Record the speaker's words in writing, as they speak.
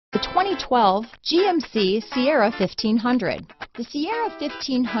The 2012 GMC Sierra 1500. The Sierra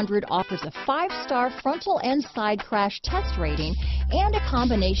 1500 offers a 5-star frontal and side crash test rating and a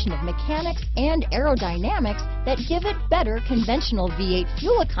combination of mechanics and aerodynamics that give it better conventional V8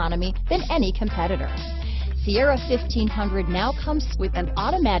 fuel economy than any competitor. Sierra 1500 now comes with an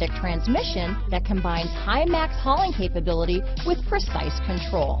automatic transmission that combines high max hauling capability with precise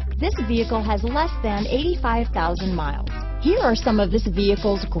control. This vehicle has less than 85,000 miles. Here are some of this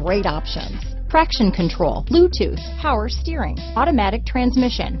vehicle's great options: traction control, Bluetooth, power steering, automatic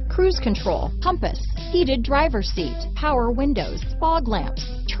transmission, cruise control, compass, heated driver's seat, power windows, fog lamps,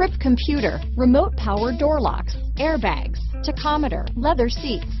 trip computer, remote power door locks, airbags, tachometer, leather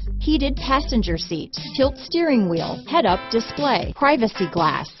seats, heated passenger seat, tilt steering wheel, head-up display, privacy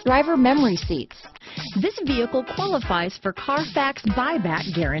glass, driver memory seats. This vehicle qualifies for Carfax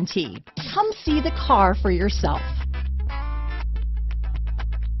buyback guarantee. Come see the car for yourself.